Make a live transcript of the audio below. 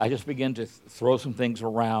I just began to throw some things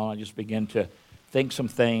around. I just began to think some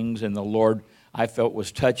things, and the Lord, I felt,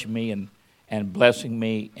 was touching me and blessing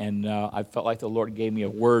me, and I felt like the Lord gave me a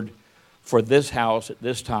word for this house at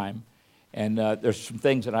this time. And there's some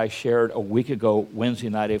things that I shared a week ago, Wednesday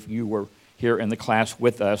night, if you were here in the class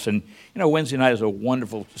with us. And, Wednesday night is a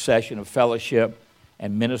wonderful session of fellowship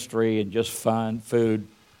and ministry and just fun, food.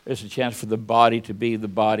 There's a chance for the body to be the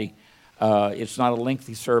body. It's not a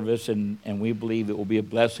lengthy service, and we believe it will be a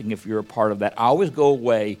blessing if you're a part of that. I always go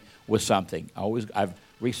away with something. I've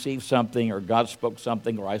received something, or God spoke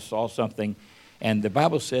something, or I saw something. And the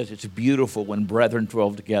Bible says it's beautiful when brethren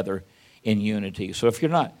dwell together in unity. So if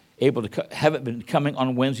you're not able to haven't been coming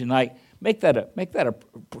on Wednesday night, try to make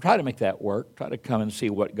that work. Try to come and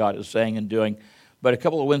see what God is saying and doing. But a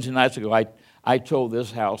couple of Wednesday nights ago, I told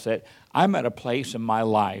this house that I'm at a place in my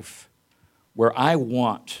life where I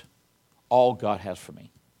want all God has for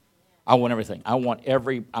me. I want everything. I want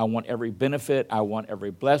every benefit. I want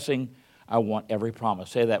every blessing. I want every promise.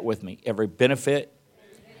 Say that with me. Every benefit,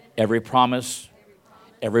 every promise,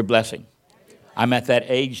 every blessing. I'm at that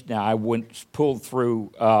age now. I pulled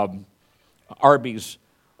through Arby's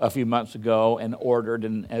a few months ago and ordered.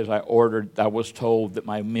 And as I ordered, I was told that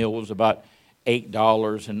my meal was about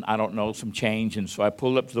 $8 and I don't know, some change. And so I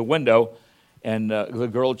pulled up to the window, and the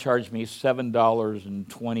girl charged me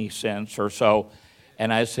 $7.20 or so.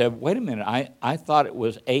 And I said, wait a minute, I thought it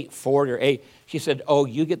was $8.40 or $8. She said, oh,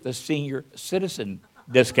 you get the senior citizen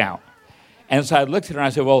discount. And so I looked at her and I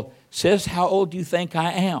said, well, sis, how old do you think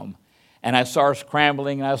I am? And I saw her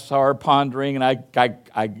scrambling, and I saw her pondering, and I got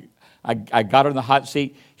her in the hot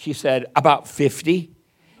seat. She said, about 50.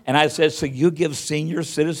 And I said, so you give senior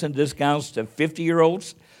citizen discounts to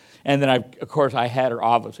 50-year-olds? And then, of course, I had her,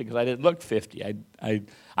 obviously, because I didn't look 50.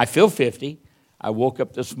 I feel 50. I woke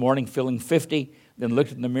up this morning feeling 50, then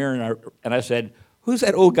looked in the mirror, and I said, who's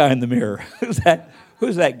that old guy in the mirror? Who's that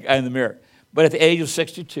guy in the mirror? But at the age of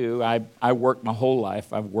 62, I worked my whole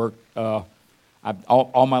life. I've worked all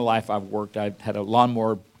my life. I've worked. I had a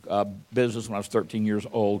lawnmower business when I was 13 years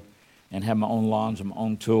old, and had my own lawns and my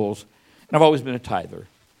own tools. And I've always been a tither,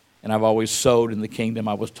 and I've always sowed in the kingdom.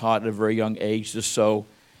 I was taught at a very young age to sow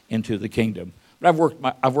into the kingdom. But I've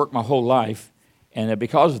worked my whole life, and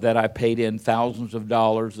because of that, I paid in thousands of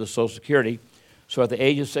dollars to Social Security. So at the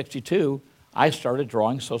age of 62, I started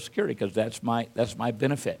drawing Social Security because that's my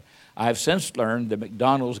benefit. I have since learned that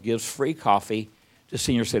McDonald's gives free coffee to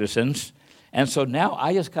senior citizens, and so now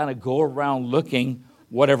I just kind of go around looking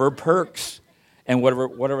whatever perks and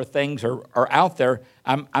whatever things are out there.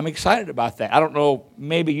 I'm excited about that. I don't know,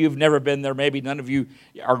 maybe you've never been there, maybe none of you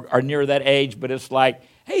are near that age, but it's like,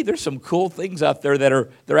 hey, there's some cool things out there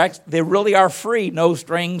that they really are free, no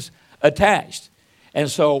strings attached. And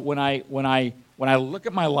so when I look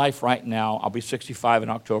at my life right now, I'll be 65 in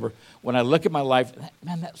October. When I look at my life,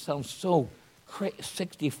 man, that sounds so crazy,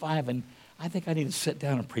 65, and I think I need to sit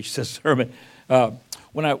down and preach this sermon.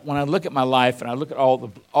 When I look at my life and I look at all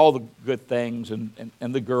the good things and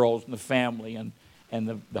the girls and the family and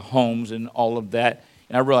the homes and all of that,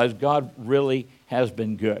 and I realize God really has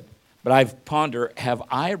been good. But I've pondered, have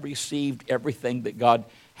I received everything that God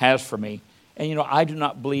has for me? And I do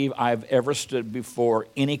not believe I've ever stood before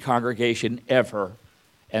any congregation ever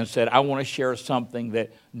and said, I want to share something that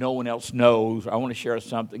no one else knows, or I want to share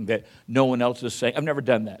something that no one else is saying. I've never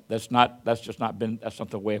done that. That's not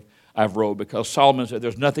the way I've rode, because Solomon said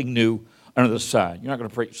there's nothing new under the sun. You're not going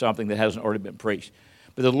to preach something that hasn't already been preached.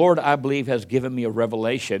 But the Lord, I believe, has given me a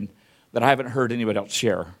revelation that I haven't heard anybody else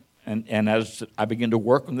share. And as I begin to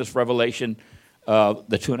work on this revelation, the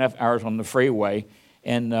 2.5 hours on the freeway,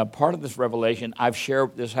 and part of this revelation, I've shared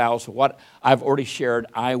with this house. What I've already shared,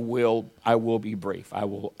 I will be brief. I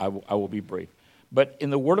will be brief. But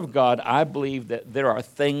in the Word of God, I believe that there are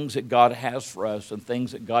things that God has for us, and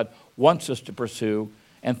things that God wants us to pursue,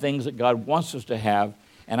 and things that God wants us to have.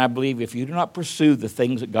 And I believe if you do not pursue the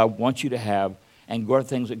things that God wants you to have, and go to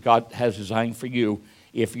things that God has designed for you,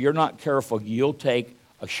 if you're not careful, you'll take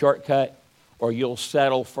a shortcut, or you'll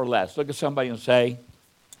settle for less. Look at somebody and say,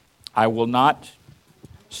 I will not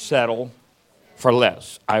settle for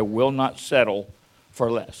less. I will not settle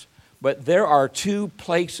for less. But there are two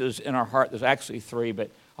places in our heart. There's actually three,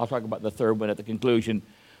 but I'll talk about the third one at the conclusion.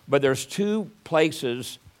 But there's two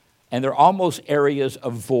places, and they're almost areas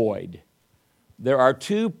of void. There are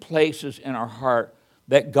two places in our heart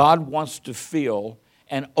that God wants to fill,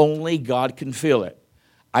 and only God can fill it.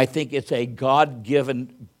 I think it's a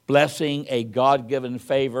God-given blessing, a God-given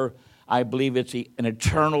favor. I believe it's an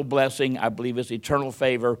eternal blessing. I believe it's eternal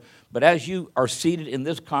favor. But as you are seated in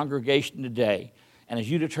this congregation today, and as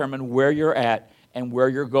you determine where you're at and where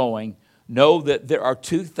you're going, know that there are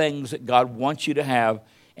two things that God wants you to have,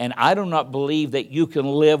 and I do not believe that you can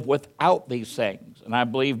live without these things. And I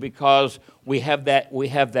believe because we have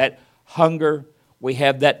that hunger, we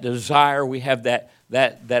have that desire, we have that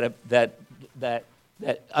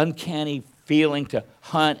uncanny feeling to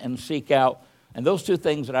hunt and seek out. And those two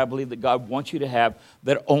things that I believe that God wants you to have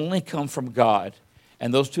that only come from God.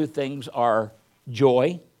 And those two things are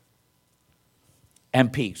joy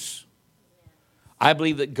and peace. I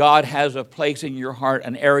believe that God has a place in your heart,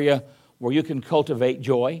 an area where you can cultivate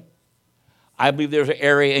joy. I believe there's an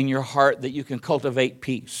area in your heart that you can cultivate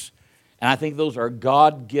peace. And I think those are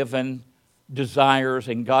God-given desires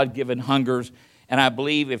and God-given hungers. And I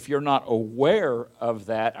believe if you're not aware of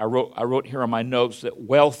that, I wrote here on my notes that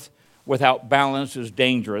wealth without balance is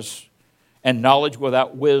dangerous, and knowledge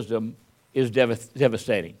without wisdom is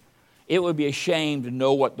devastating. It would be a shame to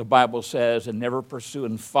know what the Bible says and never pursue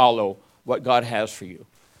and follow what God has for you.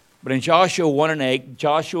 But in Joshua 1:8,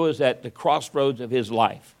 Joshua is at the crossroads of his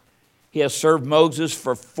life. He has served Moses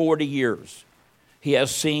for 40 years. He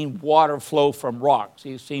has seen water flow from rocks.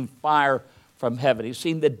 He's seen fire from heaven. He's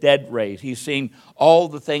seen the dead raised. He's seen all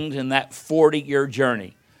the things in that 40-year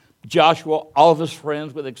journey. Joshua, all of his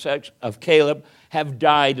friends, with the exception of Caleb, have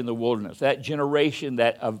died in the wilderness. That generation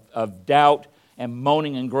of doubt and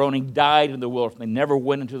moaning and groaning died in the wilderness. They never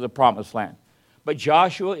went into the promised land. But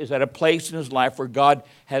Joshua is at a place in his life where God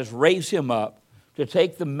has raised him up to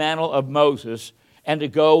take the mantle of Moses and to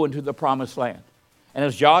go into the promised land. And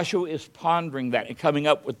as Joshua is pondering that and coming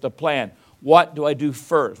up with the plan, what do I do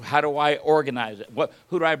first? How do I organize it?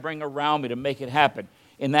 Who do I bring around me to make it happen?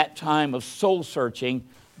 In that time of soul searching,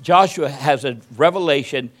 Joshua has a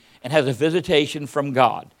revelation and has a visitation from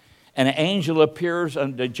God. And an angel appears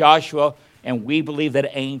unto Joshua, and we believe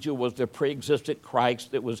that angel was the pre-existent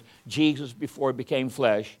Christ that was Jesus before he became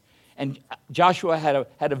flesh. And Joshua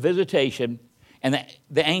had a visitation, and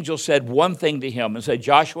the angel said one thing to him and said,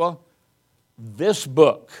 Joshua, this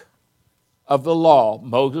book of the law,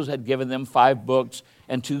 Moses had given them 5 books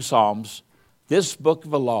and 2 Psalms, this book of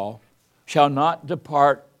the law shall not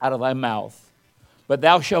depart out of thy mouth, but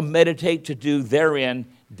thou shalt meditate to do therein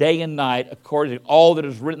day and night according to all that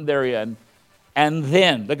is written therein. And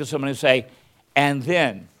then, look at somebody and say, and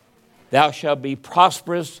then thou shalt be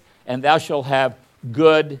prosperous and thou shalt have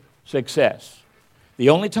good success. The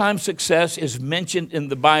only time success is mentioned in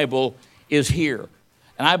the Bible is here.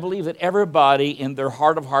 And I believe that everybody in their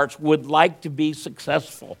heart of hearts would like to be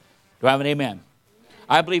successful. Do I have an amen?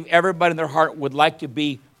 I believe everybody in their heart would like to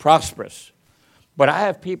be prosperous. But I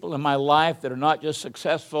have people in my life that are not just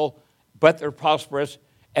successful, but they're prosperous,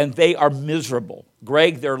 and they are miserable.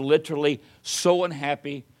 Greg, they're literally so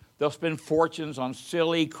unhappy. They'll spend fortunes on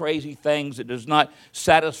silly, crazy things that does not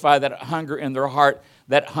satisfy that hunger in their heart,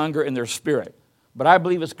 that hunger in their spirit. But I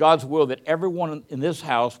believe it's God's will that everyone in this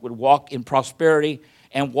house would walk in prosperity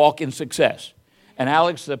and walk in success. And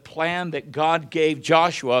Alex, the plan that God gave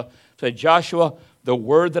Joshua, said, Joshua, the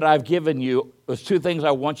word that I've given you, there's 2 things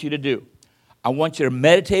I want you to do. I want you to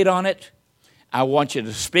meditate on it. I want you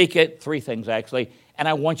to speak it. 3 things, actually. And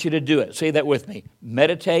I want you to do it. Say that with me.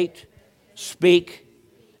 Meditate, speak,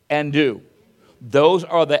 and do. Those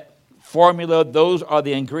are the formula. Those are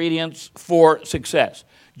the ingredients for success.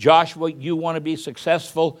 Joshua, you want to be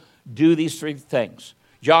successful, do these 3 things.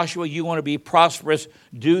 Joshua, you want to be prosperous,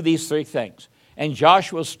 do these 3 things. And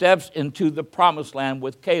Joshua steps into the promised land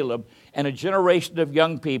with Caleb and a generation of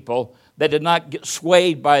young people that did not get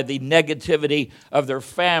swayed by the negativity of their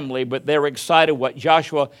family, but they were excited what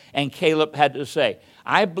Joshua and Caleb had to say.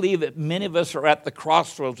 I believe that many of us are at the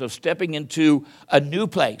crossroads of stepping into a new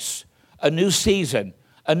place, a new season,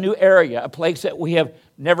 a new area, a place that we have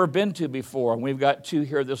never been to before. And we've got 2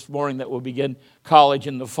 here this morning that will begin college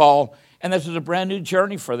in the fall. And this is a brand new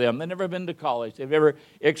journey for them. They've never been to college. They've never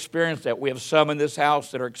experienced that. We have some in this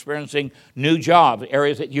house that are experiencing new jobs,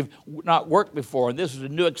 areas that you've not worked before. And this is a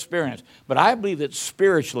new experience. But I believe that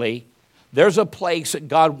spiritually, there's a place that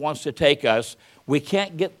God wants to take us. We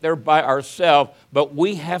can't get there by ourselves, but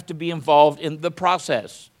we have to be involved in the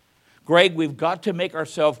process. Greg, we've got to make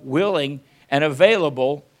ourselves willing and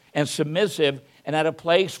available and submissive and at a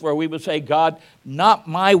place where we would say, God, not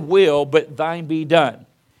my will, but thine be done.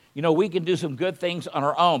 You know, we can do some good things on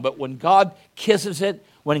our own, but when God kisses it,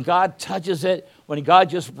 when God touches it, when God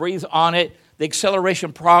just breathes on it, the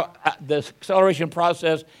acceleration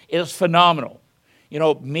process is phenomenal. You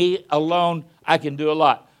know, me alone, I can do a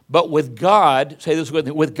lot. But with God, say this with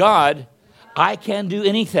me, with God, I can do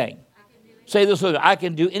anything. Say this with me, I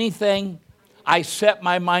can do anything I set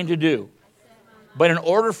my mind to do. But in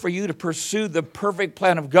order for you to pursue the perfect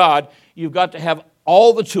plan of God, you've got to have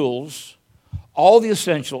all the tools, all the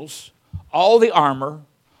essentials, all the armor,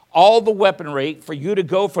 all the weaponry for you to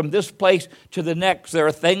go from this place to the next. There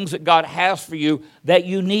are things that God has for you that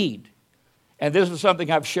you need. And this is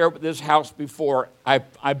something I've shared with this house before.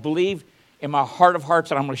 I believe in my heart of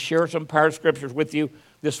hearts, and I'm going to share some power scriptures with you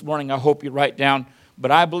this morning. I hope you write down.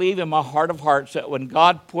 But I believe in my heart of hearts that when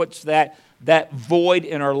God puts that void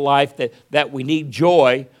in our life, that we need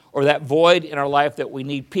joy, or that void in our life that we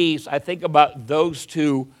need peace, I think about those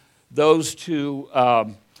two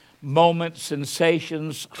moments,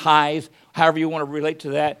 sensations, highs, however you want to relate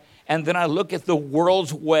to that. And then I look at the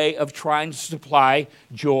world's way of trying to supply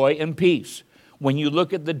joy and peace. When you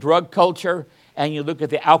look at the drug culture and you look at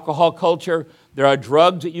the alcohol culture, there are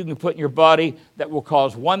drugs that you can put in your body that will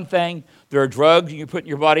cause one thing. There are drugs you can put in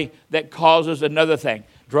your body that causes another thing.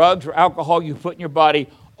 Drugs or alcohol you put in your body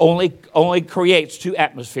only creates two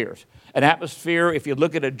atmospheres. An atmosphere, if you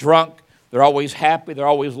look at a drunk, they're always happy, they're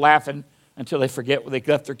always laughing, until they forget where they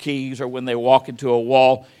left their keys or when they walk into a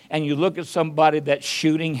wall. And you look at somebody that's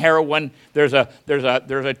shooting heroin, there's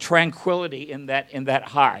a tranquility in that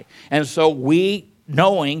high. And so we,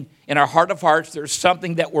 knowing in our heart of hearts there's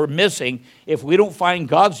something that we're missing, if we don't find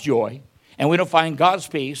God's joy and we don't find God's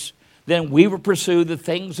peace, then we will pursue the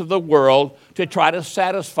things of the world to try to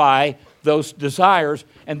satisfy those desires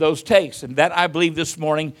and those tastes. And that, I believe, this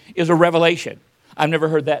morning is a revelation. I've never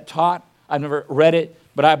heard that taught. I've never read it.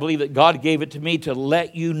 But I believe that God gave it to me to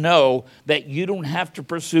let you know that you don't have to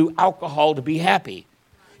pursue alcohol to be happy.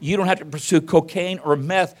 You don't have to pursue cocaine or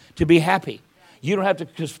meth to be happy. You don't have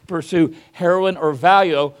to pursue heroin or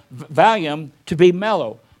Valium to be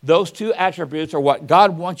mellow. Those two attributes are what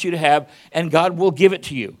God wants you to have, and God will give it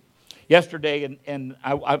to you. Yesterday, and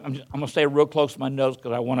I'm going to stay real close to my notes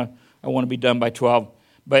because I want to be done by 12.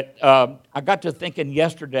 But I got to thinking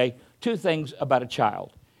yesterday two things about a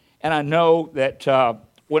child. And I know that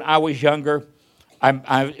when I was younger,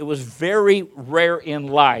 it was very rare in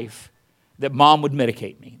life that Mom would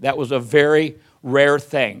medicate me. That was a very rare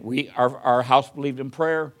thing. Our house believed in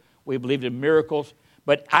prayer. We believed in miracles.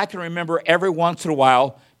 But I can remember every once in a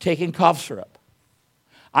while taking cough syrup.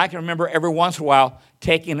 I can remember every once in a while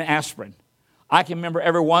taking an aspirin. I can remember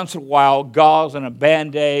every once in a while gauze and a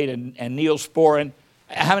Band-Aid and Neosporin.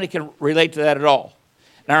 How many can relate to that at all?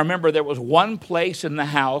 And I remember there was one place in the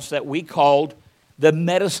house that we called the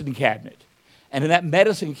medicine cabinet. And in that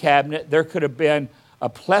medicine cabinet, there could have been a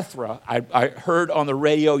plethora. I heard on the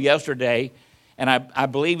radio yesterday, and I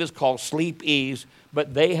believe it's called Sleep Ease,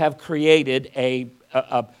 but they have created a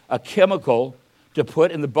chemical to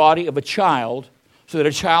put in the body of a child so that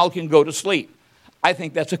a child can go to sleep. I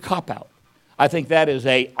think that's a cop-out. I think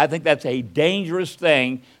that's a dangerous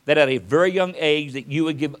thing, that at a very young age that you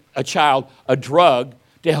would give a child a drug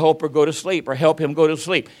to help her go to sleep or help him go to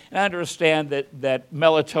sleep. And I understand that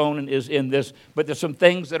melatonin is in this, but there's some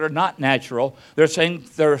things that are not natural. There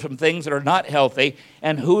are some things that are not healthy.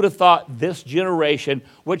 And who'd have thought this generation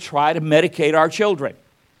would try to medicate our children?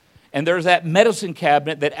 And there's that medicine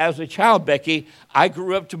cabinet that as a child, Becky, I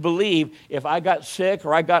grew up to believe if I got sick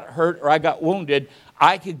or I got hurt or I got wounded,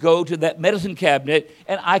 I could go to that medicine cabinet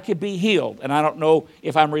and I could be healed. And I don't know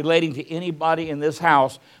if I'm relating to anybody in this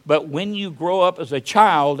house, but when you grow up as a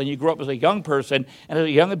child and you grow up as a young person and as a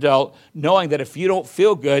young adult, knowing that if you don't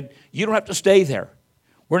feel good, you don't have to stay there.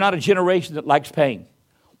 We're not a generation that likes pain.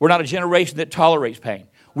 We're not a generation that tolerates pain.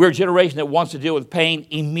 We're a generation that wants to deal with pain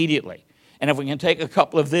immediately. And if we can take a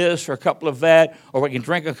couple of this or a couple of that, or we can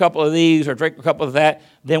drink a couple of these or drink a couple of that,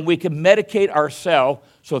 then we can medicate ourselves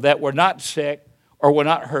so that we're not sick, or we're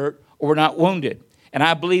not hurt, or we're not wounded. And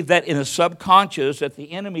I believe that in the subconscious that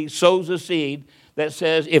the enemy sows a seed that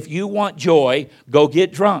says, if you want joy, go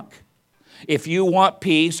get drunk. If you want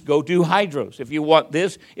peace, go do hydros. If you want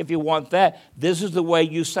this, if you want that, this is the way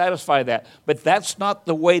you satisfy that. But that's not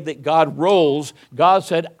the way that God rolls. God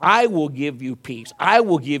said, I will give you peace. I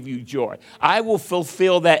will give you joy. I will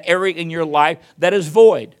fulfill that area in your life that is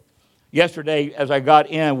void. Yesterday, as I got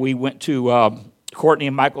in, we went to Courtney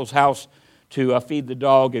and Michael's house to feed the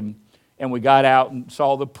dog, and we got out and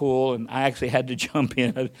saw the pool, and I actually had to jump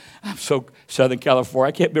in. I'm so Southern California.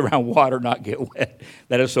 I can't be around water and not get wet.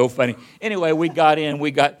 That is so funny. Anyway, we got in.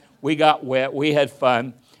 We got wet. We had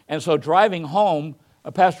fun. And so driving home,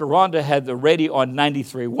 Pastor Rhonda had the radio on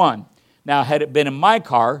 93.1. Now, had it been in my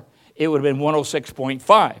car, it would have been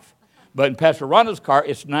 106.5. But in Pastor Rhonda's car,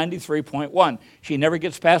 it's 93.1. She never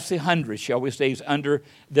gets past the 100. She always stays under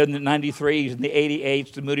the 93s and the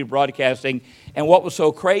 88s, the Moody Broadcasting. And what was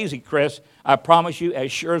so crazy, Chris, I promise you,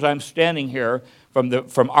 as sure as I'm standing here,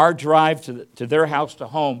 from our drive to their house to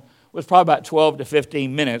home, was probably about 12 to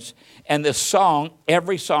 15 minutes. And the song,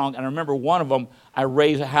 every song, and I remember one of them, I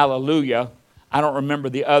Raise a Hallelujah. I don't remember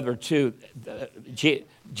the other two.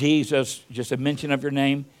 Jesus, just a mention of your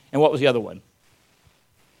name. And what was the other one?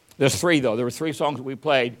 There's three, though. There were three songs that we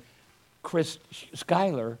played.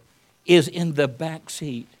 Skylar is in the back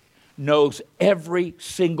seat, knows every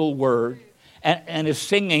single word, and is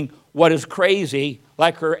singing what is crazy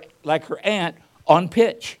like her aunt on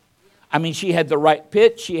pitch. I mean, she had the right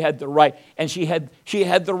pitch, she had the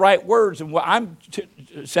right words. And what I'm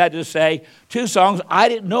sad to say, two songs, I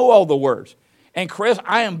didn't know all the words. And Chris,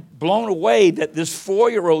 I am blown away that this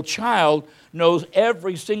 4-year-old child knows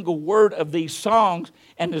every single word of these songs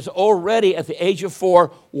and is already at the age of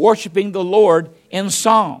 4 worshiping the Lord in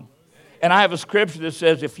song. And I have a scripture that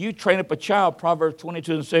says, if you train up a child, Proverbs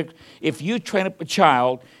 22:6, if you train up a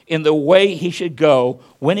child in the way he should go,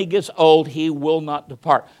 when he gets old, he will not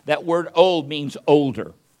depart. That word old means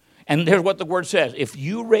older. And here's what the word says. If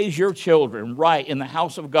you raise your children right in the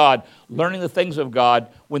house of God, learning the things of God,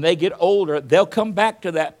 when they get older, they'll come back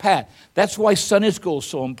to that path. That's why Sunday school is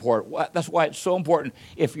so important. That's why it's so important.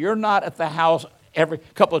 If you're not at the house every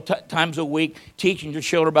couple of times a week, teaching your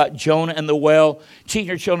children about Jonah and the well, teaching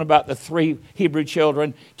your children about the 3 Hebrew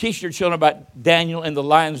children, teaching your children about Daniel in the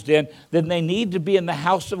lion's den, then they need to be in the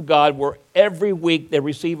house of God where every week they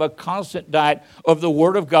receive a constant diet of the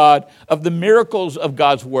Word of God, of the miracles of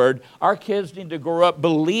God's Word. Our kids need to grow up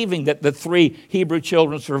believing that the 3 Hebrew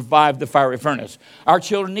children survived the fiery furnace. Our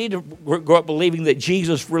children need to grow up believing that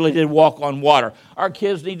Jesus really did walk on water. Our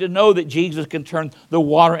kids need to know that Jesus can turn the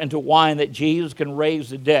water into wine, that Jesus can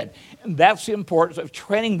raise the dead. And that's the importance of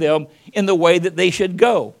training them in the way that they should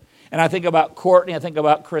go. And I think about Courtney, I think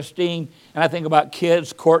about Christine, and I think about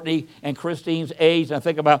kids, Courtney and Christine's age, and I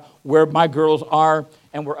think about where my girls are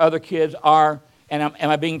and where other kids are. And am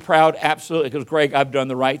I being proud? Absolutely, because, Greg, I've done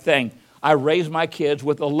the right thing. I raised my kids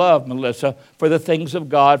with a love, Melissa, for the things of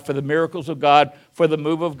God, for the miracles of God, for the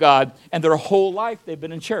move of God, and their whole life they've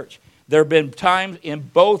been in church. There have been times in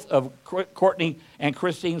both of Courtney and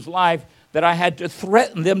Christine's life that I had to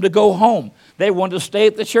threaten them to go home. They wanted to stay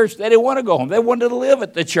at the church. They didn't want to go home. They wanted to live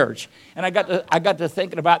at the church. And I got to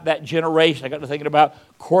thinking about that generation. I got to thinking about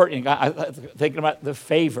Courtney. I got thinking about the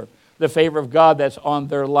favor of God that's on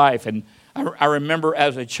their life. And I remember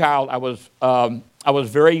as a child, I was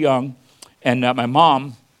very young, and my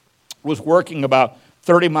mom was working about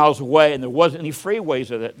 30 miles away, and there wasn't any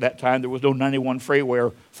freeways at that time. There was no 91 freeway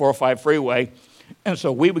or 405 freeway. And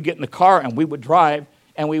so we would get in the car, and we would drive,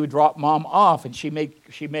 and we would drop Mom off, and she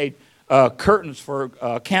made curtains for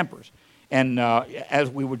campers. And as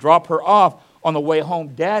we would drop her off, on the way home,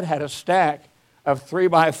 Dad had a stack of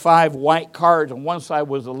 3x5 white cards. On one side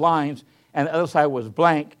was the lines, and the other side was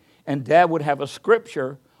blank. And Dad would have a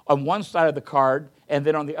scripture on one side of the card, and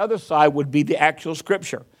then on the other side would be the actual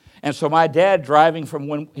scripture. And so my dad, driving from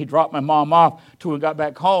when he dropped my mom off to when we got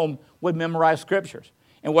back home, would memorize scriptures.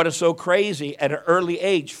 And what is so crazy, at an early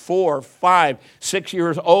age, 4, 5, 6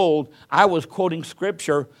 years old, I was quoting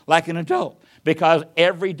scripture like an adult. Because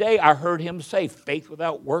every day I heard him say, faith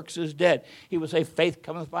without works is dead. He would say, faith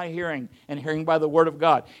cometh by hearing, and hearing by the word of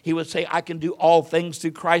God. He would say, I can do all things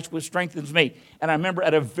through Christ which strengthens me. And I remember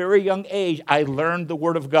at a very young age, I learned the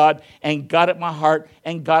word of God and got it in my heart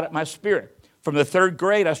and got it in my spirit. From the 3rd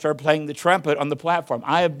grade, I started playing the trumpet on the platform.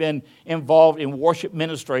 I have been involved in worship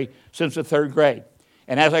ministry since the 3rd grade.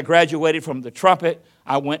 And as I graduated from the trumpet,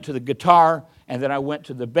 I went to the guitar, and then I went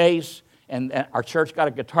to the bass. And our church got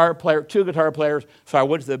a guitar player, 2 guitar players, so I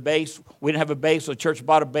went to the bass. We didn't have a bass, so the church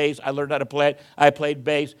bought a bass. I learned how to play it. I played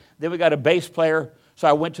bass. Then we got a bass player, so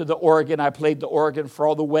I went to the organ. I played the organ for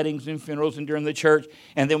all the weddings and funerals and during the church.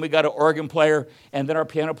 And then we got an organ player, and then our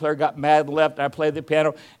piano player got mad and left, and I played the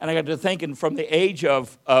piano. And I got to thinking, from the age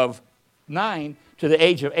of 9 to the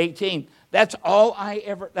age of 18, that's all I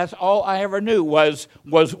ever knew was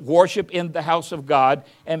worship in the house of God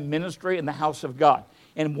and ministry in the house of God.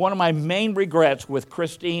 And one of my main regrets with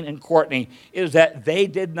Christine and Courtney is that they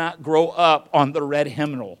did not grow up on the red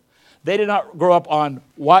hymnal. They did not grow up on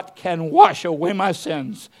what can wash away my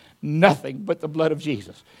sins? Nothing but the blood of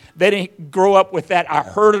Jesus. They didn't grow up with that. I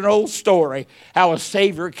heard an old story, how a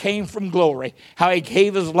Savior came from glory, how he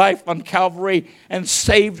gave his life on Calvary and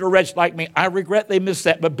saved a wretch like me. I regret they missed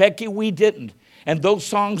that, but Becky, we didn't. And those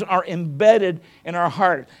songs are embedded in our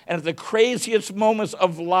heart. And at the craziest moments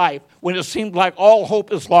of life, when it seemed like all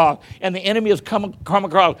hope is lost and the enemy has come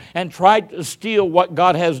across and tried to steal what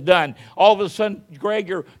God has done, all of a sudden,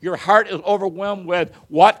 Greg, your heart is overwhelmed with,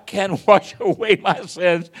 what can wash away my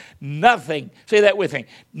sins? Nothing. Say that with me.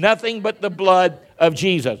 Nothing but the blood of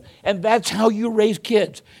Jesus. And that's how you raise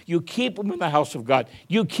kids. You keep them in the house of God.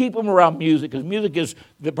 You keep them around music, because music is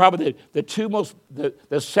probably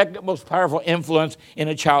the second most powerful influence in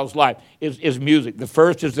a child's life is music. The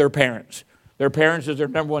first is their parents. Their parents is their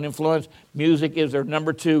number one influence. Music is their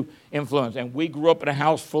number two influence. And we grew up in a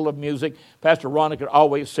house full of music. Pastor Rhonda could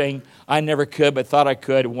always sing. I never could, but thought I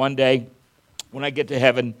could. One day, when I get to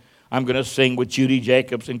heaven, I'm going to sing with Judy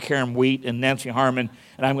Jacobs and Karen Wheat and Nancy Harmon,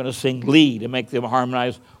 and I'm going to sing lead and make them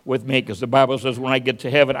harmonize with me, because the Bible says when I get to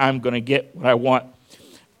heaven, I'm going to get what I want.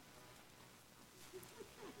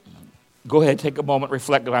 Go ahead, take a moment,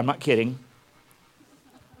 reflect. I'm not kidding.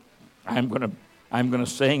 I'm going to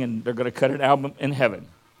sing, and they're going to cut an album in heaven.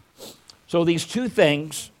 So these two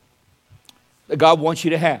things that God wants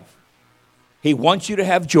you to have. He wants you to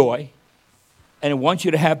have joy, and He wants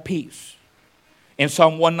you to have peace. In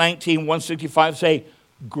Psalm 119, 165 say,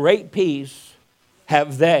 great peace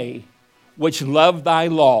have they which love thy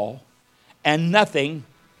law, and nothing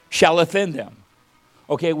shall offend them.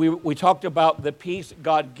 Okay, we talked about the peace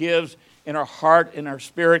God gives in our heart, in our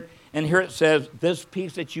spirit, and here it says, this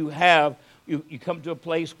peace that you have, you come to a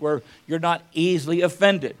place where you're not easily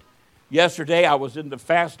offended. Yesterday, I was in the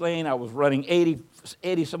fast lane. I was running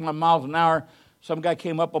 80 some miles an hour. Some guy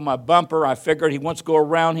came up on my bumper. I figured he wants to go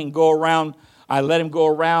around. He can go around. I let him go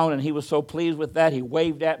around, and he was so pleased with that. He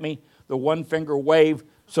waved at me, the one-finger wave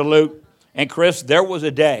salute. And, Chris, there was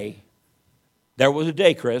a day,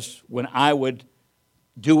 Chris, when I would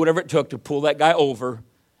do whatever it took to pull that guy over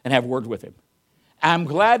and have words with him. I'm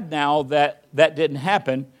glad now that that didn't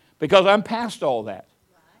happen, because I'm past all that.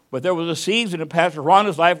 But there was a season in Pastor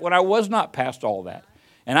Rhonda's life when I was not past all that.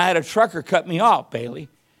 And I had a trucker cut me off, Bailey.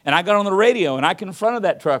 And I got on the radio, and I confronted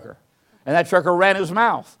that trucker. And that trucker ran his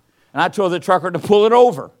mouth. And I told the trucker to pull it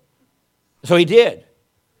over. So he did.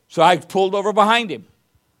 So I pulled over behind him.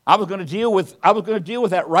 I was going to deal with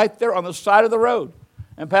that right there on the side of the road.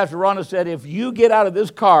 And Pastor Rhonda said, if you get out of this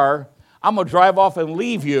car, I'm going to drive off and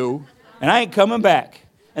leave you, and I ain't coming back.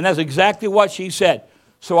 And that's exactly what she said.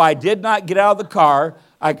 So I did not get out of the car.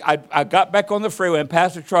 I got back on the freeway and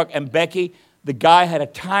passed the truck, and Becky, the guy, had a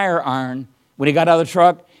tire iron. When he got out of the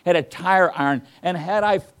truck, had a tire iron. And had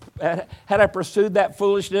I pursued that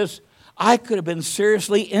foolishness, I could have been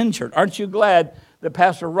seriously injured. Aren't you glad that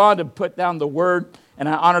Pastor Rhonda put down the word, and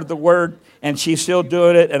I honored the word, and she's still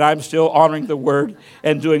doing it, and I'm still honoring the word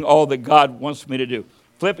and doing all that God wants me to do.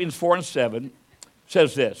 Philippians 4:7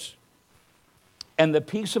 says this, and the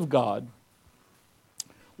peace of God,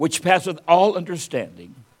 which passeth all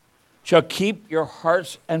understanding, shall keep your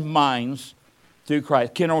hearts and minds through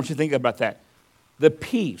Christ. Ken, I want you to think about that. The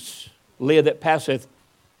peace, Leah, that passeth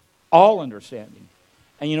all understanding.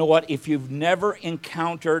 And you know what? If you've never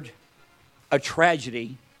encountered a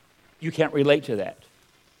tragedy, you can't relate to that.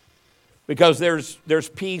 Because there's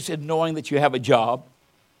peace in knowing that you have a job,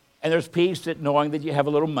 and there's peace in knowing that you have a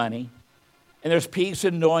little money, and there's peace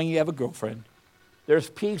in knowing you have a girlfriend. There's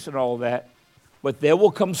peace in all that, but there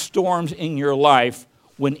will come storms in your life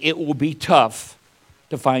when it will be tough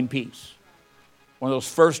to find peace. One of those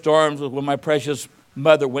first storms was when my precious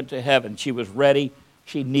mother went to heaven. She was ready.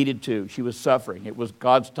 She needed to. She was suffering. It was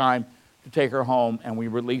God's time to take her home, and we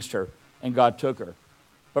released her, and God took her.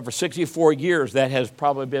 But for 64 years, that has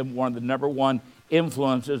probably been one of the number one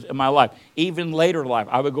influences in my life. Even later life,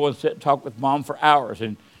 I would go and sit and talk with Mom for hours,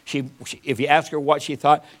 and she if you ask her what she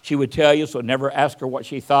thought, she would tell you, so never ask her what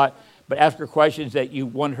she thought, but ask her questions that you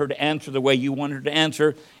want her to answer the way you want her to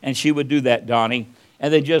answer, and she would do that, Donnie.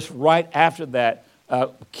 And then just right after that,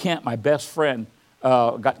 Kent, my best friend,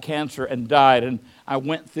 got cancer and died, and I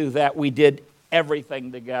went through that. We did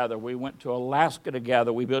everything together. We went to Alaska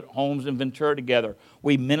together. We built homes in Ventura together.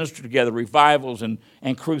 We ministered together, revivals and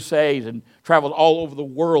crusades, and traveled all over the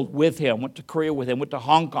world with him. Went to Korea with him, went to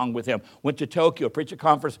Hong Kong with him, went to Tokyo, preached a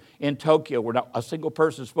conference in Tokyo where not a single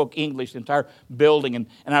person spoke English, the entire building, and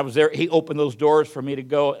I was there. He opened those doors for me to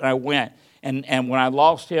go, and I went. And when I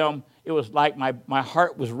lost him, it was like my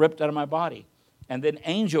heart was ripped out of my body. And then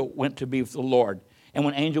Angel went to be with the Lord. And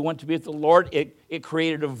when Angel went to be with the Lord, it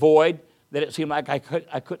created a void that it seemed like I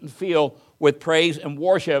couldn't feel with praise and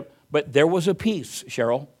worship. But there was a peace,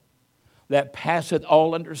 Cheryl, that passeth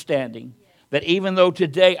all understanding. That even though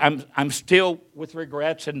today I'm still with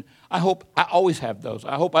regrets, and I hope I always have those.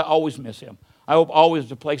 I hope I always miss him. I hope always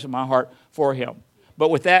there's a place in my heart for him. But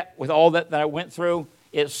with all that I went through,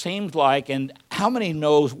 it seems like, and how many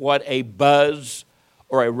knows what a buzz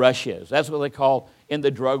or a rush is? That's what they call in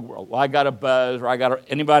the drug world. Well, I got a buzz, or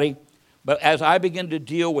anybody? But as I began to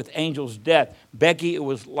deal with Angel's death, Becky, it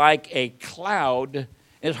was like a cloud.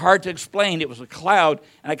 It's hard to explain. It was a cloud,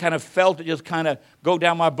 and I kind of felt it just kind of go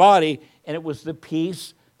down my body, and it was the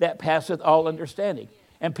peace that passeth all understanding.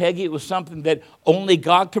 And Peggy, it was something that only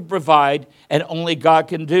God could provide and only God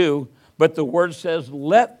can do. But the Word says,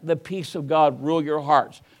 let the peace of God rule your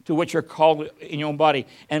hearts, to which you're called in your own body,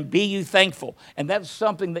 and be you thankful. And that's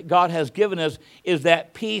something that God has given us, is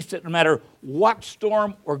that peace that no matter what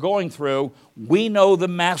storm we're going through, we know the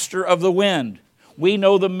master of the wind. We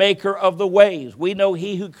know the maker of the waves. We know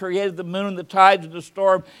he who created the moon, the tides, and the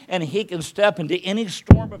storm, and he can step into any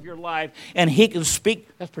storm of your life, and he can speak.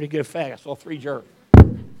 That's pretty good fact. I saw 3 jerks.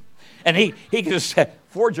 And he can say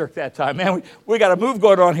 4 jerk that time. Man, we got a move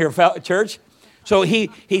going on here, church. So he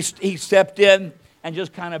stepped in and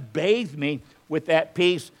just kind of bathed me with that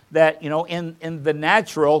peace that, in the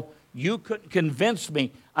natural, you couldn't convince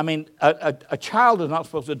me. I mean, a child is not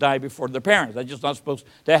supposed to die before their parents. That's just not supposed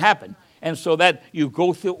to happen. And so that you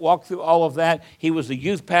walk through all of that. He was a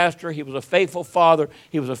youth pastor. He was a faithful father.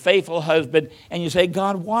 He was a faithful husband. And you say,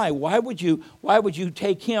 God, why? Why would you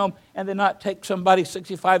take him and then not take somebody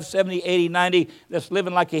 65, 70, 80, 90 that's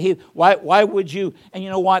living like a heathen? Why would you? And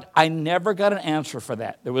you know what? I never got an answer for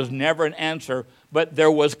that. There was never an answer, but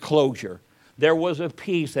there was closure. There was a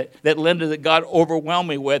peace that Linda, that God overwhelmed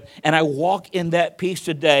me with. And I walk in that peace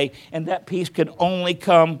today, and that peace can only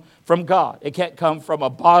come from God. It can't come from a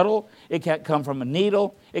bottle. It can't come from a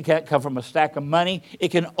needle. It can't come from a stack of money. It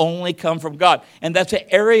can only come from God. And that's an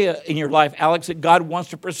area in your life, Alex, that God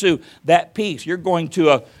wants to pursue, that peace. You're going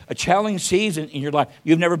to a challenging season in your life.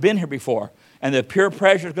 You've never been here before. And the peer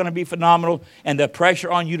pressure is going to be phenomenal, and the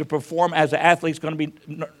pressure on you to perform as an athlete is going to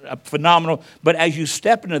be phenomenal. But as you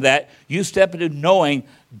step into that, you step into knowing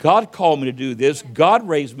God called me to do this. God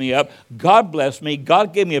raised me up. God blessed me.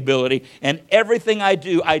 God gave me ability. And everything I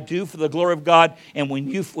do for the glory of God. And when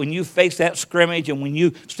you face that scrimmage and when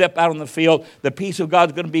you step out on the field, the peace of God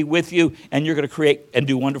is going to be with you, and you're going to create and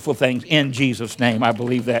do wonderful things in Jesus' name. I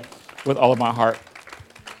believe that with all of my heart.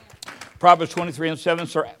 Proverbs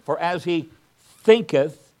 23:7, for as he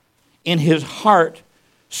thinketh in his heart,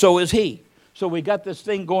 so is he. So we got this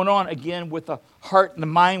thing going on again with the heart and the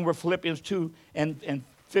mind, where Philippians 2 and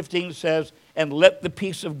 15 says, and let the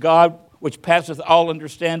peace of God, which passeth all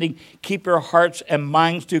understanding, keep your hearts and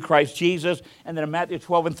minds through Christ Jesus. And then in Matthew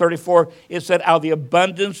 12:34, it said, out of the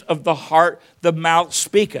abundance of the heart, the mouth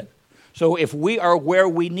speaketh. So if we are where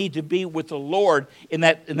we need to be with the Lord in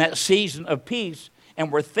that season of peace, and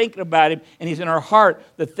we're thinking about him, and he's in our heart,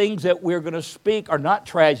 the things that we're going to speak are not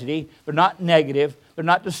tragedy, they're not negative, they're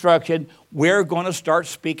not destruction. We're going to start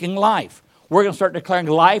speaking life. We're going to start declaring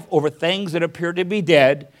life over things that appear to be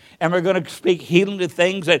dead, and we're going to speak healing to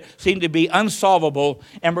things that seem to be unsolvable,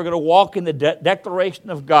 and we're going to walk in the declaration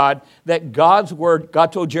of God, that God's word,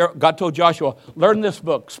 God told Joshua, learn this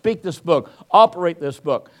book, speak this book, operate this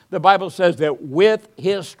book. The Bible says that with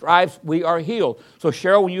his stripes we are healed. So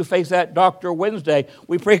Cheryl, when you face that Doctor Wednesday,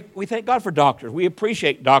 we thank God for doctors. We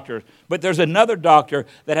appreciate doctors. But there's another doctor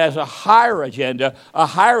that has a higher agenda, a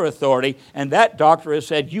higher authority, and that doctor has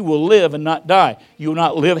said you will live and not die. You will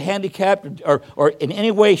not live handicapped or in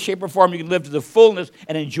any way, shape, or form. You can live to the fullness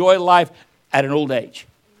and enjoy life at an old age.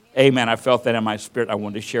 Amen. I felt that in my spirit. I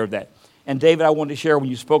wanted to share that. And David, I wanted to share when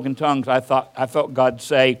you spoke in tongues, I felt God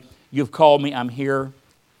say, you've called me, I'm here.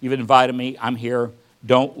 You've invited me, I'm here.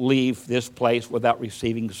 Don't leave this place without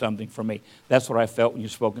receiving something from me. That's what I felt when you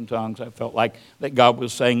spoke in tongues. I felt like that God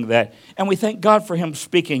was saying that. And we thank God for him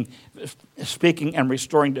speaking and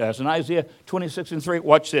restoring to us. In Isaiah 26:3,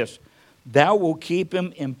 watch this. Thou wilt keep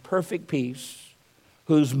him in perfect peace,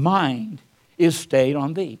 whose mind is stayed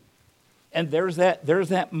on thee. And there's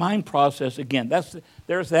that mind process again.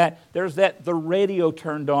 There's that the radio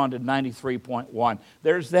turned on to 93.1.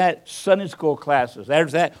 There's that Sunday school classes.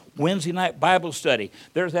 There's that Wednesday night Bible study.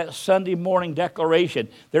 There's that Sunday morning declaration.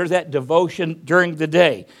 There's that devotion during the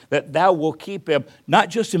day, that thou will keep him not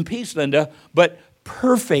just in peace, Linda, but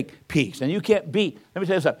perfect peace. And you can't beat, let me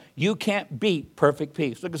tell you something, you can't beat perfect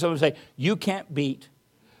peace. Look at someone and say, you can't beat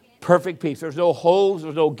perfect peace. There's no holes,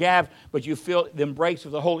 there's no gaps, but you feel the embrace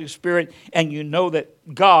of the Holy Spirit, and you know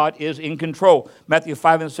that God is in control. Matthew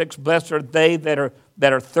 5:6, blessed are they that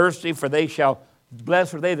are thirsty, for they shall,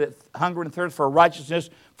 blessed are they that hunger and thirst for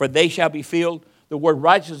righteousness, for they shall be filled. The word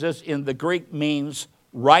righteousness in the Greek means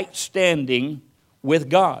right standing with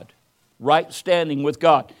God. Right standing with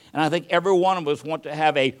God. And I think every one of us want to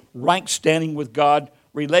have a right standing with God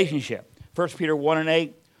relationship. 1 Peter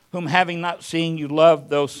 1:8, whom having not seen you love,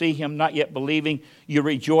 though see him not yet believing, you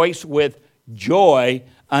rejoice with joy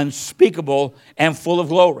unspeakable and full of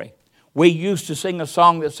glory. We used to sing a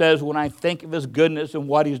song that says, when I think of his goodness and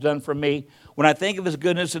what he's done for me, when I think of his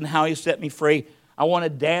goodness and how he set me free, I want to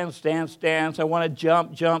dance, dance, dance. I want to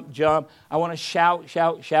jump, jump, jump. I want to shout,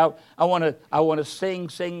 shout, shout. I want to sing,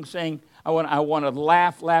 sing, sing. I want to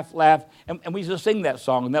laugh, laugh, laugh. And we used to sing that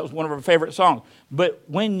song, and that was one of our favorite songs. But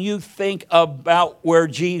when you think about where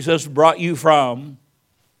Jesus brought you from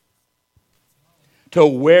to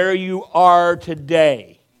where you are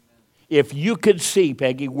today, if you could see,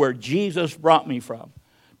 Peggy, where Jesus brought me from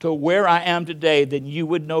to where I am today, then you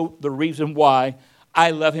would know the reason why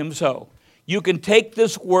I love him so. You can take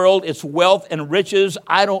this world, its wealth and riches.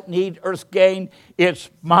 I don't need earth's gain. It's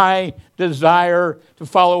my desire to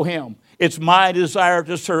follow him. It's my desire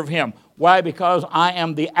to serve him. Why? Because I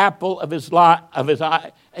am the apple of his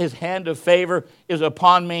eye. His hand of favor is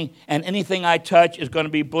upon me, and anything I touch is going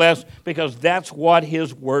to be blessed because that's what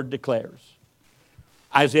his word declares.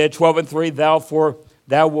 Isaiah 12:3,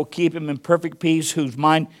 thou wilt keep him in perfect peace,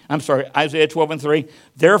 Isaiah 12:3,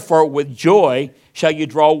 therefore with joy shall you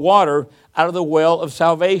draw water out of the well of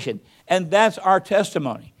salvation. And that's our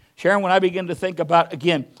testimony. Sharon, when I begin to think about,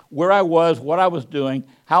 again, where I was, what I was doing,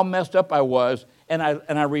 how messed up I was, and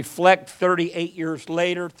I reflect 38 years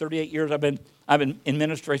later, 38 years I've been in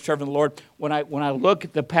ministry serving the Lord. When I look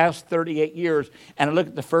at the past 38 years and I look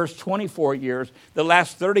at the first 24 years, the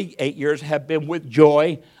last 38 years have been with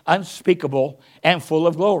joy, unspeakable, and full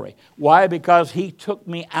of glory. Why? Because he took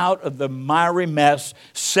me out of the miry mess,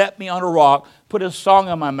 set me on a rock, put a song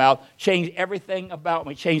in my mouth, changed everything about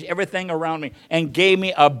me, changed everything around me, and gave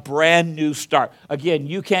me a brand new start. Again,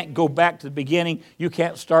 you can't go back to the beginning. You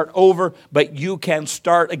can't start over, but you can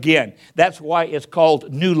start again. That's why it's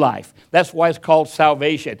called new life. That's why it's called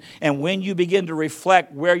salvation. And when you begin to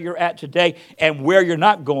reflect where you're at today and where you're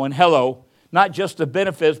not going, hello, not just the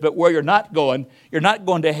benefits, but where you're not going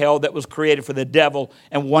to hell that was created for the devil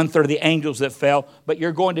and 1/3 of the angels that fell, but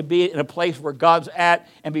you're going to be in a place where God's at,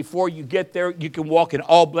 and before you get there, you can walk in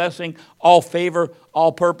all blessing, all favor,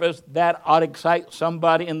 all purpose. That ought to excite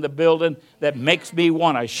somebody in the building that makes me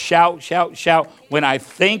want to shout, shout, shout when I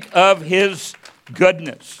think of his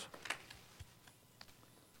goodness.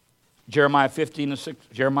 Jeremiah 15 and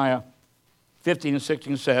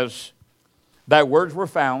 16 says, thy words were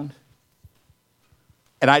found,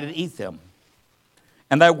 and I did eat them.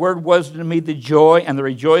 And thy word was to me the joy and the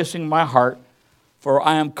rejoicing of my heart, for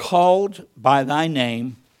I am called by thy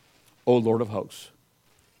name, O Lord of hosts.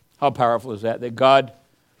 How powerful is that? That God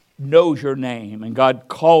knows your name and God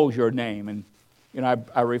calls your name. And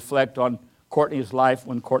I reflect on Courtney's life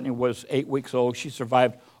when Courtney was 8 weeks old. She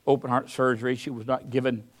survived open heart surgery. She was not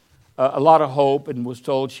given a lot of hope and was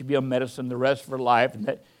told she'd be on medicine the rest of her life and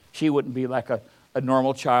that she wouldn't be like a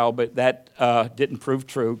normal child, but that didn't prove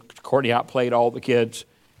true. Courtney outplayed all the kids,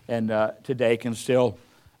 and today can still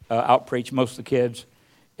outpreach most of the kids.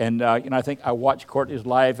 And I think I watched Courtney's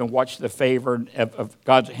life and watched the favor of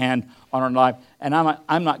God's hand on her life. And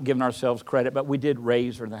I'm not giving ourselves credit, but we did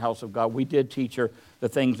raise her in the house of God. We did teach her the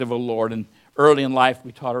things of the Lord. And early in life,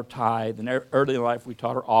 we taught her tithe, and early in life, we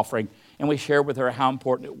taught her offering, and we shared with her how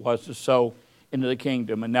important it was to sow into the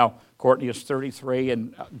kingdom. And now Courtney is 33,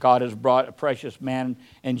 and God has brought a precious man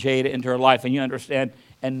and Jada into her life. And you understand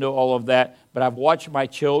and know all of that. But I've watched my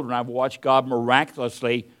children, I've watched God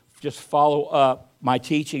miraculously just follow up my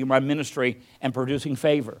teaching and my ministry and producing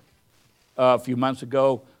favor. A few months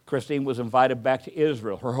ago, Christine was invited back to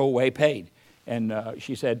Israel, her whole way paid. And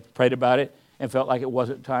she said, prayed about it, and felt like it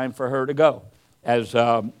wasn't time for her to go. As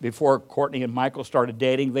before Courtney and Michael started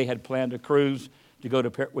dating, they had planned a cruise to go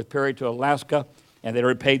with Perry to Alaska, and they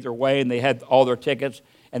already paid their way, and they had all their tickets,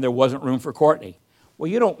 and there wasn't room for Courtney.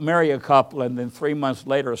 Well, you don't marry a couple and then 3 months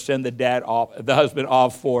later send the husband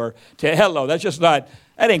off to hello. That's just not,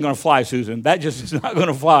 that ain't going to fly, Susan. That just is not going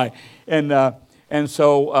to fly. And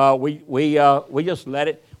so we just let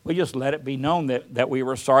it be known that we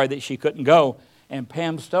were sorry that she couldn't go. And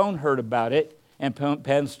Pam Stone heard about it, and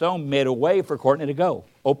Pam Stone made a way for Courtney to go,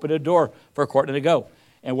 opened a door for Courtney to go.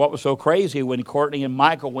 And what was so crazy, when Courtney and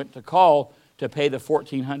Michael went to call to pay the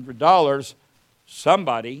 $1,400,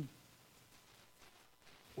 somebody,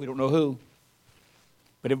 we don't know who,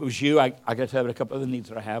 but if it was you, I got to tell you a couple of the needs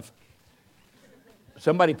that I have.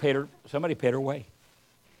 Somebody paid her way,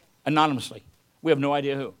 anonymously. We have no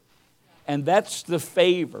idea who. And that's the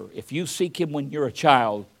favor. If you seek him when you're a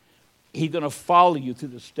child, he's going to follow you through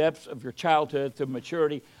the steps of your childhood, through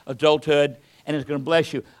maturity, adulthood, and it's going to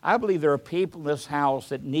bless you. I believe there are people in this house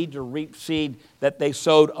that need to reap seed that they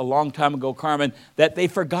sowed a long time ago, Carmen, that they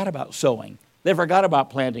forgot about sowing. They forgot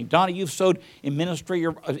about planting. Donna, you've sowed in ministry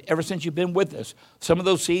ever since you've been with us. Some of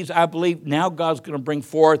those seeds, I believe, now God's going to bring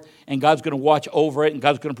forth, and God's going to watch over it, and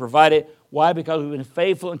God's going to provide it. Why? Because we've been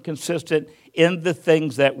faithful and consistent in the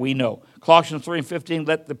things that we know. Colossians 3:15,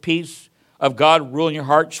 let the peace of God rule in your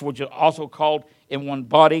hearts, which is also called in one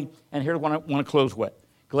body. And here's what I want to close with.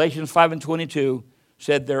 Galatians 5:22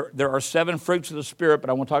 said there are 7 fruits of the Spirit, but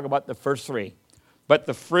I want to talk about the first 3. But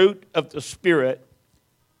the fruit of the Spirit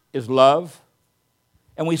is love.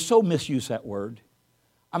 And we so misuse that word.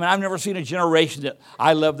 I mean, I've never seen a generation that,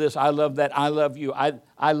 I love this, I love that, I love you,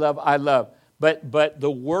 I love. But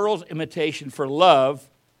the world's imitation for love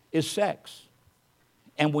is sex.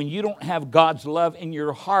 And when you don't have God's love in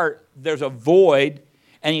your heart, there's a void,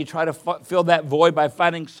 and you try to fill that void by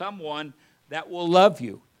finding someone that will love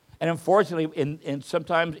you. And unfortunately,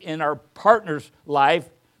 sometimes in our partner's life,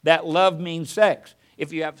 that love means sex.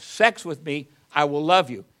 If you have sex with me, I will love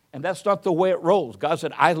you. And that's not the way it rolls. God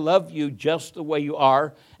said, I love you just the way you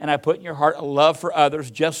are, and I put in your heart a love for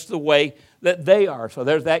others just the way that they are. So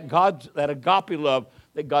there's that agape love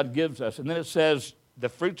that God gives us. And then it says, the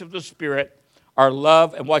fruits of the Spirit are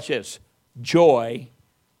love, and watch this, joy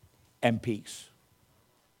and peace.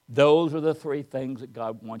 Those are the 3 things that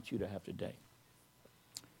God wants you to have today.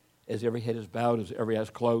 As every head is bowed, as every eye is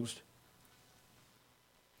closed.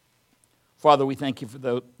 Father, we thank you for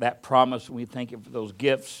that promise, and we thank you for those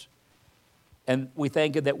gifts. And we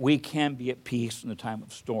thank you that we can be at peace in the time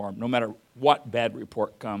of storm. No matter what bad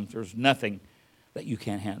report comes, there's nothing that you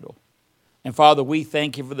can't handle. And Father, we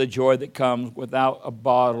thank you for the joy that comes without a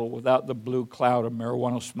bottle, without the blue cloud of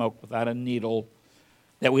marijuana smoke, without a needle,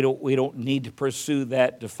 that we don't need to pursue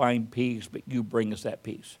that to find peace, but you bring us that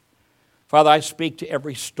peace. Father, I speak to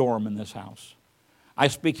every storm in this house. I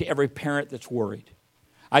speak to every parent that's worried.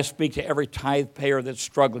 I speak to every tithe payer that's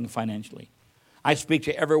struggling financially. I speak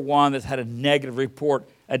to everyone that's had a negative report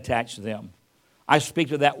attached to them. I speak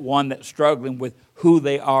to that one that's struggling with who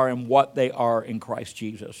they are and what they are in Christ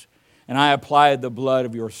Jesus. And I apply the blood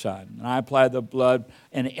of your Son. And I apply the blood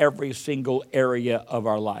in every single area of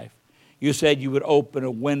our life. You said you would open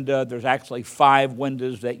a window. There's actually 5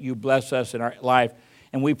 windows that you bless us in our life.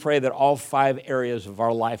 And we pray that all 5 areas of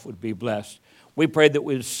our life would be blessed. We pray that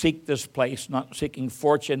we would seek this place, not seeking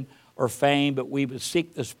fortune or fame, but we would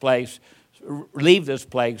seek this place, leave this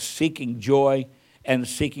place seeking joy and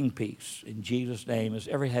seeking peace. In Jesus' name, as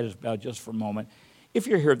every head is bowed just for a moment. If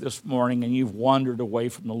you're here this morning and you've wandered away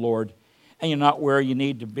from the Lord and you're not where you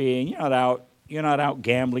need to be, and you're not out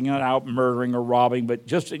gambling, you're not out murdering or robbing, but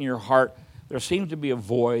just in your heart, there seems to be a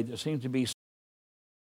void, there seems to be